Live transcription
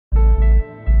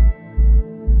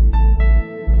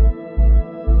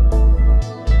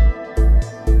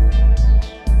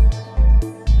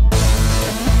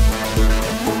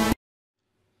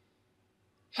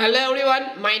Hello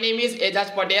everyone, my name is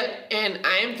Azaz Patel and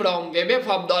I am from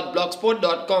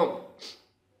webhub.blogspot.com.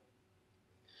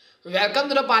 Welcome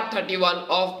to the part 31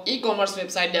 of e-commerce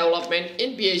website development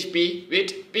in PHP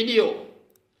with PDO.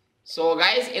 So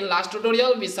guys, in last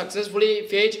tutorial we successfully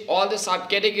fetched all the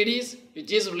subcategories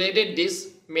which is related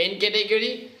this main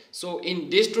category. So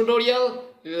in this tutorial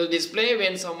we will display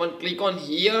when someone click on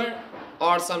here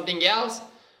or something else,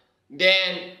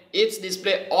 then it's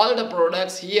display all the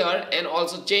products here and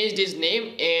also change this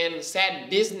name and set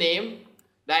this name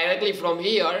directly from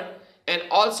here and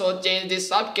also change this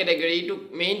subcategory to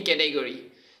main category.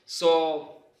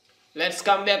 So let's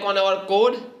come back on our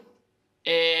code,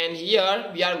 and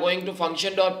here we are going to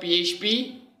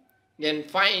function.php, then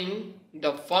find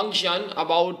the function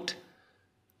about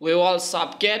we all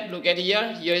subcat. Look at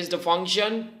here is the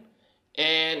function,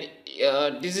 and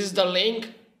this is the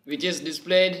link which is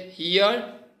displayed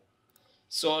here.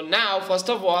 So now first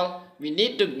of all we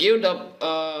need to give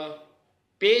the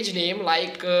page name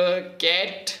like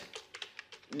cat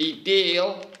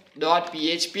detail.php,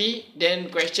 then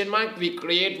question mark, we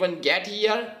create one get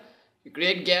here, we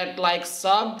create get like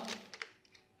sub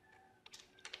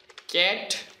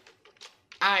cat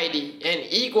id and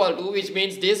equal to, which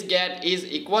means this get is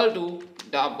equal to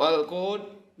double quote,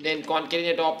 then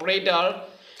concatenate operator,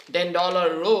 then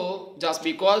 $row, just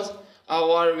because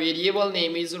our variable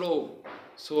name is row,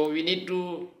 so we need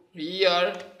to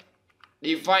here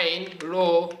define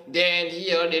row, then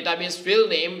here database field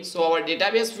name. So our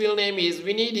database field name is,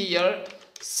 we need here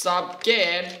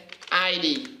subcat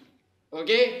id.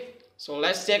 Okay, so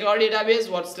let's check our database.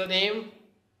 What's the name?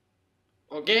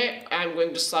 Okay, I'm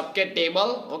going to subcat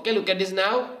table. Okay, look at this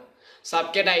now,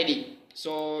 subcat id.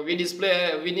 So we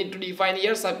need to define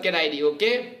here subcat id.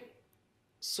 Okay,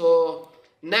 so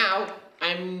now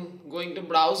I'm going to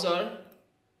browser,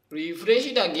 refresh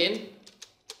it again.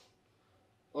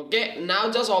 Okay,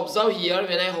 now just observe here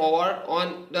when I hover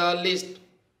on the list.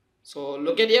 So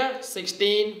look at here,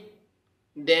 16,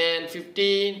 then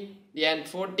 15, then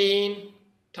 14,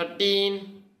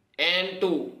 13 and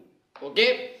 2.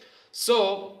 Okay,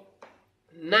 so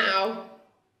now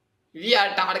we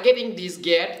are targeting this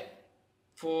get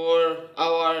for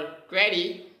our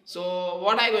query. So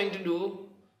what I'm going to do,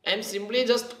 I'm simply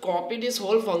just copy this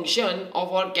whole function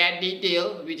of our cat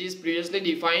detail which is previously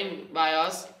defined by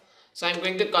us. So I'm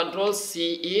going to control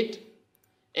C it,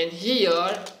 and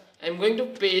here I'm going to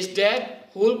paste that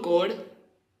whole code.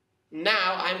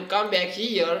 Now I'm come back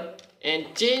here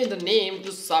and change the name to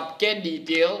subcat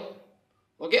detail.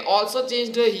 Okay, also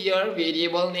change the here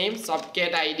variable name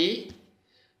subcat id,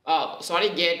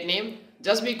 get name,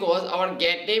 just because our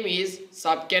get name is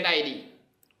subcat id.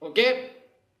 Okay,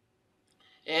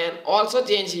 and also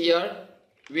change here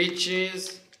which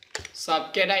is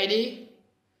subcat id,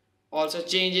 also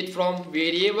change it from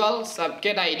variable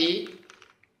subcat id,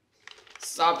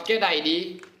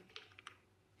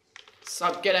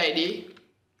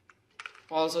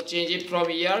 also change it from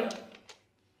here.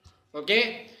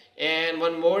 Okay, and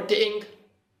one more thing,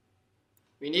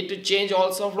 we need to change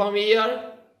also from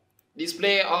here,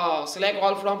 display select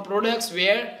all from products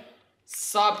where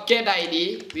subcat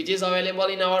id which is available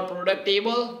in our product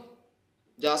table.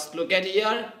 Just look at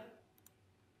here.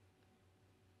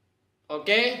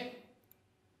 Okay,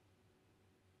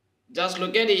 just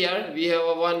look at here, we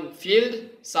have one field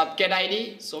subcat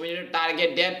id, so we need to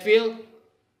target that field.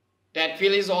 That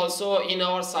field is also in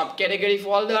our subcategory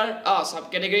folder,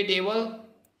 subcategory table.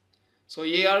 So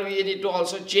here we need to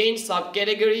also change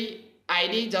subcategory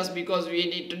id, just because we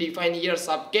need to define here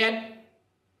subcat.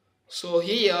 So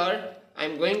here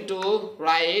I'm going to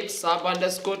write sub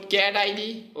underscore cat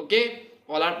id. Okay,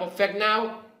 all are perfect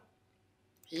now.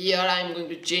 Here I'm going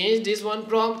to change this one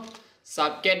from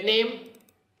subcat name,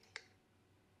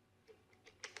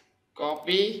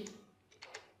 copy,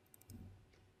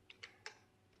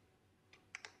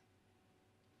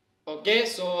 okay,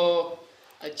 so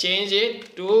I change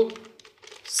it to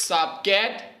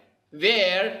subcat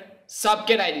where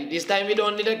subcat id, this time we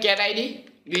don't need a cat id,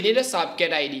 we need a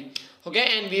subcat id.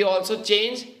 Okay, and we also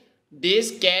change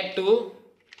this cat to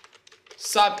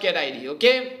subcat id.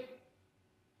 Okay,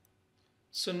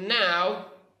 so now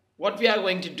what we are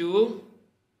going to do,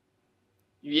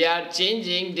 we are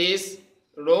changing this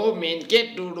row main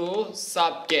cat to row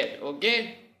subcat.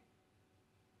 Okay,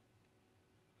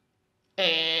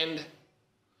 and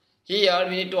here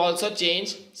we need to also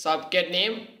change subcat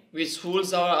name which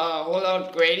holds our whole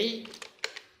our query.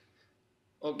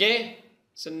 Okay,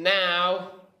 so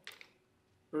now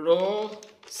row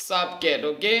subcat.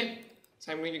 Okay,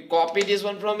 so I'm going to copy this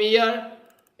one from here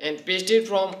and paste it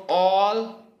from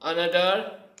all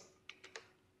another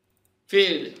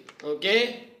field.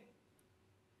 Okay,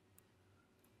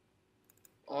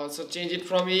 Also change it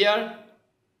from here.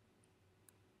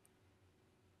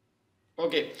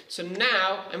 Okay, so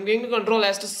now I'm going to control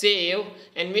S to save,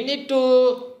 and we need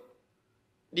to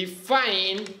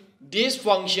define this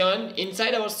function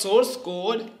inside our source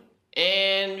code,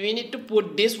 and we need to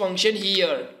put this function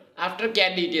here after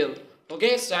cat detail.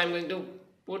 Okay, so I'm going to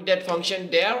put that function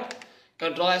there.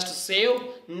 Control S to save.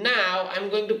 Now I'm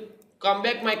going to come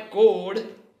back my code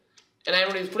and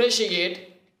I'm refreshing it.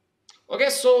 Okay,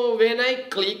 so when I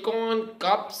click on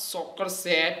cup soccer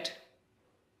set,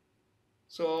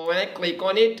 so when I click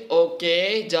on it,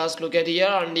 okay, just look at here,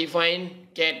 undefined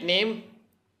cat name,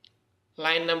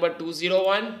 line number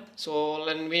 201. So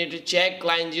then we need to check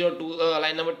line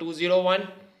number 201.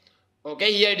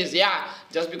 Okay, here it is. Yeah,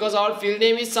 just because our field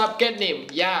name is subcat name.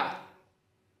 Yeah.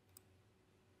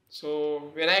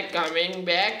 So when I coming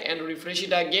back and refresh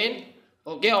it again,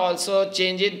 okay, also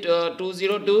change it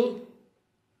 202.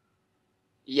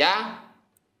 Yeah,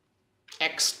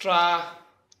 extra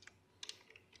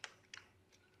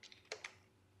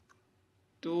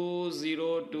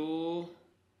 202.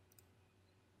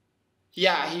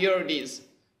 Yeah, here it is.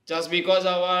 Just because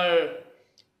our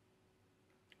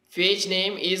page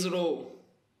name is row.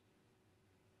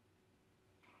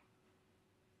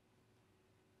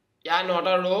 Yeah, not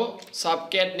a row,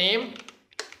 subcat name.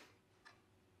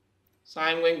 So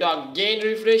I'm going to again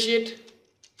refresh it.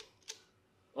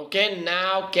 Okay,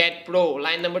 now cat pro,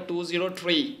 line number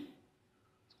 203.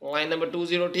 Line number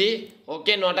 203.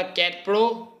 Okay, not a cat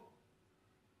pro.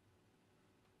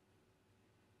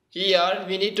 Here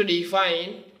we need to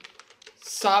define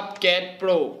subcat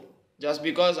pro, just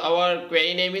because our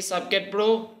query name is subcat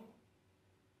pro.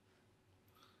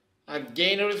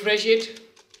 Again refresh it.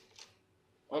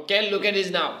 Okay, look at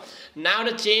this now. Now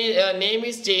the name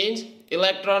is changed,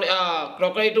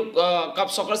 crockery to cup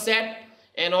soccer set,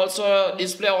 and also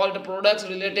display all the products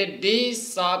related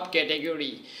this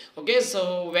subcategory. Okay,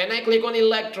 so when I click on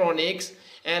electronics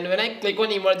and when I click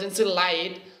on emergency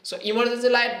light, so emergency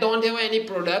light don't have any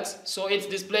products, so it's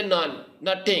display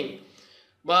nothing.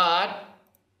 But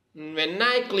when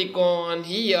I click on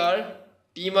here,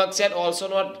 T-Mug set also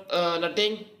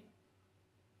nothing.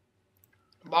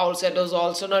 Bowl set is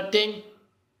also nothing.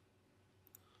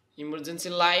 Emergency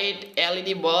light,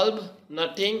 LED bulb,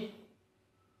 nothing.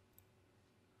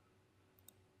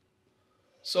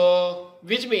 So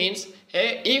which means,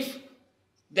 hey, if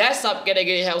that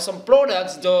subcategory have some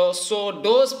products, so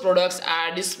those products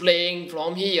are displaying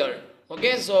from here.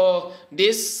 Okay, so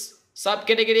this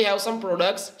subcategory have some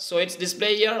products, so it's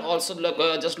display here. Also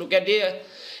just look at here,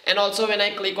 and also when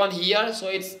I click on here, so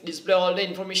it's display all the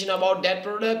information about that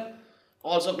product.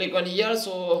 Also click on here,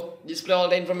 so display all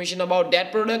the information about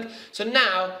that product. So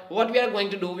now what we are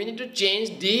going to do, we need to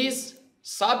change this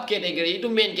subcategory to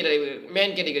main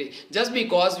category, just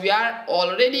because we are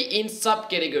already in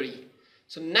subcategory.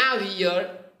 So now here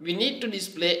we need to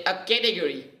display a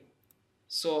category.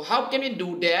 So how can we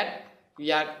do that?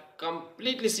 We are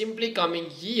completely simply coming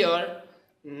here.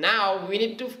 Now we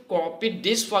need to copy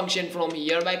this function from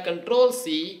here by Control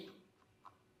C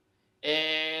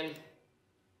and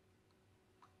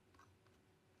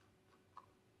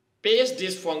paste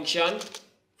this function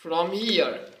from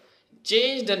here.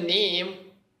 Change the name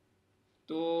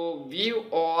to view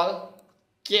all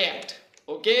cat.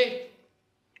 Okay,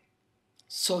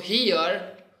 so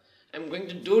here I'm going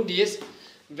to do this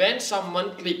when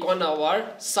someone click on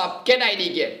our subcat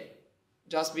ID get,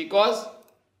 just because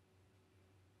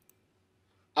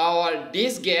our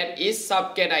this get is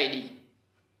subcat ID.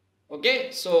 Okay,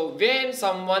 so when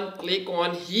someone click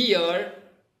on here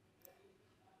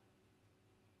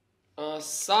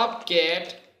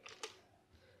subcat,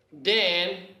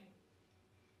 then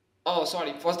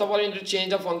first of all you need to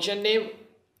change the function name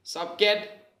subcat,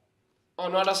 or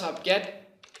not a subcat,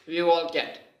 view all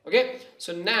cat. Okay,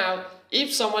 so now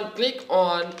if someone click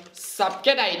on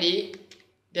subcat ID,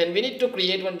 then we need to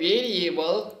create one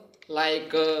variable like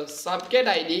subcat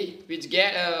ID which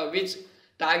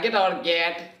target our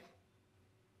get.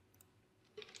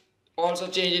 Also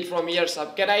change it from here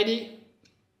subcat ID.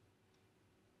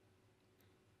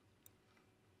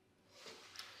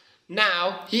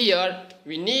 Now here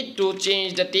we need to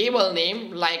change the table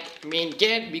name like main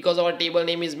cat, because our table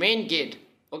name is main cat.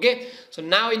 Okay, so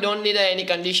now we don't need any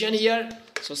condition here,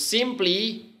 so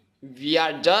simply we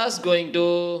are just going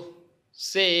to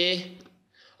say,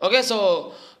 okay,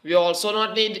 so we also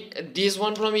not need this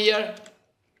one from here.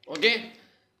 Okay,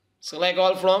 select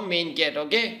all from main cat.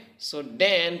 Okay, so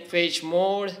then fetch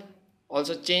mode,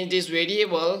 also change this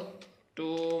variable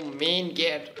to main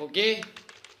cat. Okay,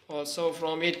 also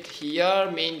from it here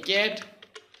main cat,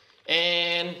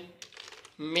 and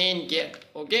main cat.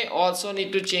 Okay, also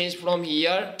need to change from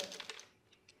here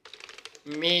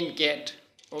main cat.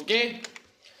 Okay,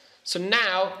 so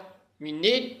now we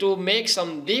need to make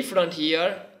some different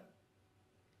here.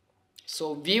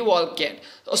 So view all cat.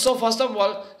 So first of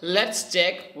all, let's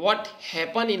check what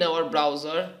happened in our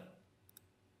browser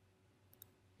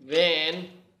when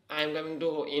I'm coming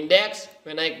to index,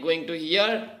 when I going to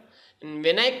here, and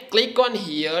when I click on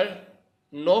here,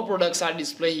 no products are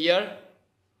displayed here.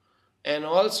 And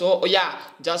also, oh yeah,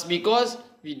 just because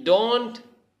we don't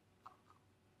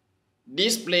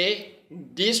display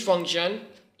this function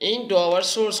into our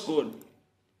source code.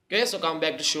 Okay, so come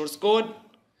back to source code,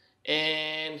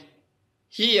 and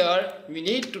here we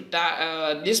need to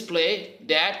display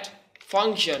that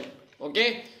function.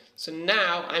 Okay, so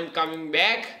now I'm coming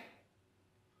back.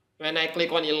 When I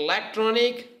click on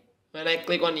electronic, when I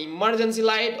click on emergency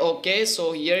light, okay,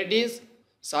 so here it is.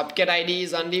 Subcat ID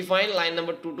is undefined, line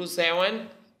number 227.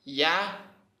 Yeah,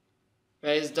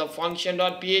 where is the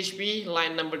function.php,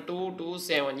 line number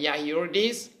 227. Yeah, here it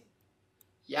is.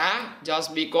 Yeah,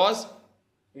 just because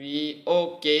we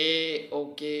okay.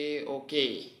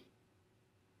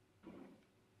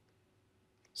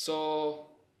 So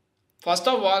first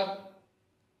of all,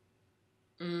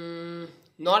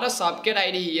 not a subcat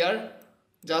ID here,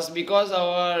 just because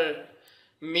our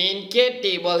main cat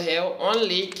table have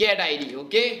only cat ID.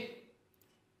 Okay,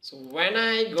 so when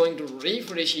I going to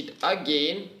refresh it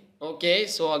again, okay,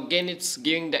 so again it's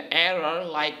giving the error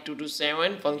like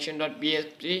 227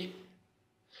 function.php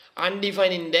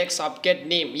undefined index subcat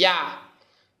name. Yeah,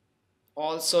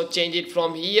 also change it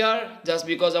from here, just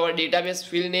because our database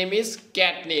field name is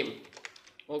cat name.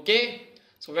 Okay,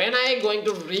 so when I going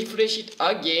to refresh it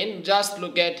again, just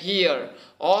look at here,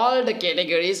 all the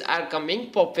categories are coming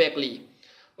perfectly.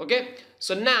 Okay,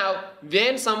 so now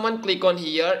when someone click on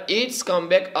here, it's come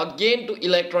back again to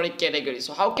electronic category.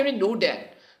 So how can we do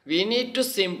that? We need to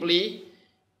simply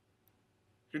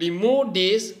remove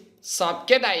this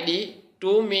subcat ID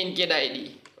to main cat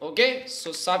ID. Okay,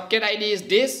 so subcat ID is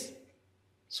this.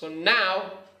 So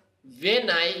now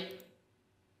when I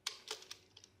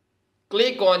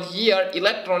click on here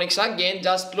electronics again,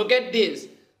 just look at this,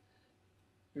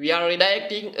 we are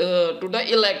redirecting to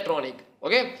the electronic.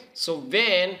 Okay, so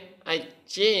when I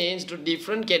change to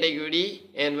different category,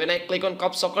 and when I click on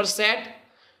cup soccer set,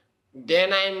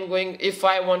 then I'm going, if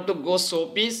I want to go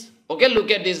showpiece, okay, look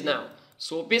at this now,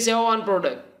 showpiece have one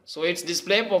product, so it's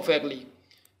displayed perfectly,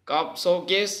 cup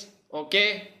showcase.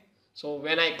 Okay, so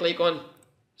when I click on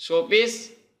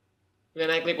showpiece, when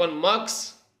I click on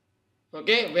mugs,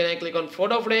 okay, when I click on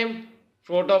photo frame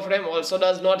also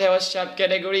does not have a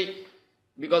subcategory,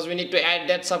 because we need to add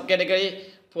that subcategory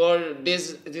for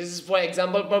this is for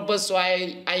example purpose. So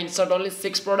I insert only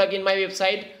 6 products in my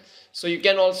website, so you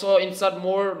can also insert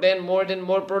more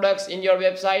products in your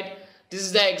website. This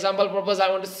is the example purpose. I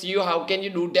want to see you how can you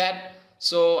do that.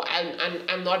 So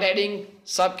I'm not adding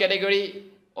subcategory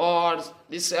or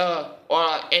this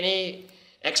or any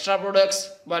extra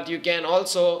products, but you can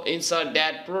also insert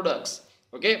that products.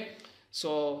 Okay,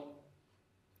 so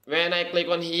when I click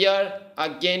on here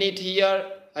again,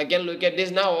 again look at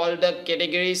this, now all the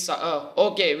categories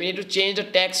okay, we need to change the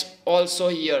text also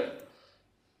here.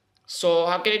 So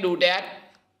how can you do that?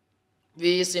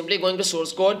 We simply going to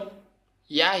source code.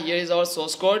 Yeah, here is our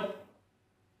source code.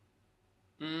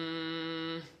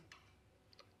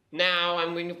 Now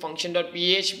I'm going to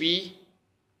function.php.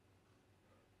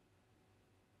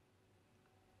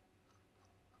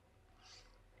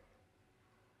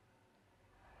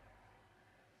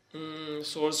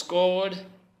 Source code.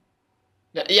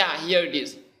 Yeah, here it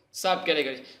is,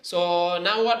 subcategory. So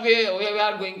now what we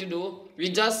are going to do, we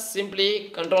just simply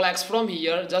control X from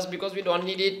here, just because we don't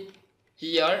need it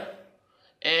here,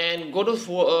 and go to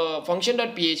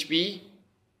function.php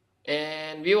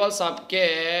and view all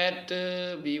subcat,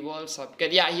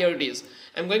 yeah, here it is.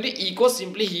 I'm going to echo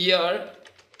simply here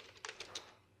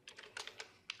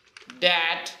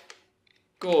that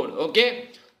code. Okay,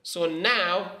 so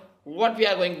now what we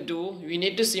are going to do, we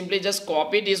need to simply just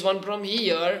copy this one from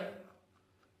here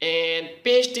and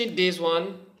paste it this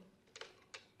one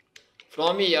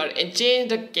from here, and change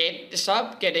the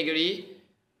subcategory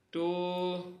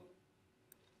to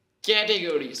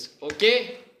categories.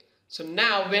 Okay, so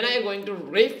now when I am going to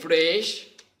refresh,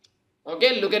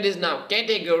 okay, look at this now,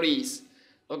 categories.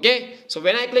 Okay, so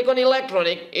when I click on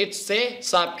electronic, it's a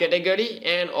subcategory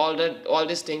and all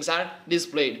these things are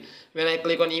displayed. When I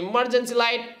click on emergency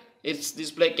light, it's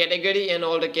display category and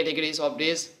all the categories of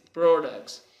these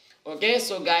products. Okay,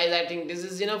 so guys, I think this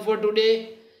is enough for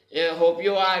today. Hope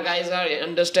you guys are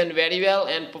understand very well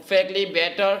and perfectly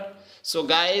better. So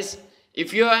guys,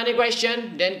 If you have any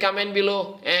question, then comment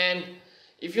below. And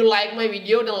if you like my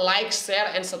video, then like,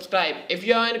 share and subscribe. If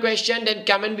you have any question, then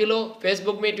comment below.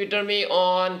 Facebook me, Twitter me,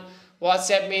 on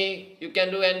WhatsApp me. You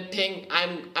can do anything.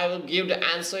 I will give the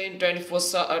answer in 24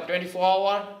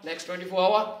 hour, next 24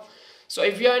 hour. So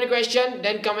if you have any question,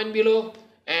 then comment below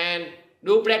and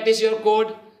do practice your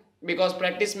code, because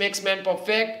practice makes man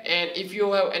perfect. And if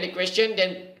you have any question,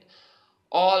 then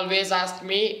always ask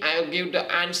me. I will give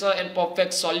the answer and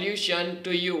perfect solution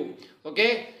to you.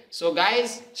 Okay, so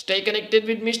guys, stay connected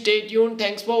with me, stay tuned.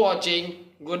 Thanks for watching.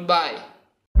 Goodbye.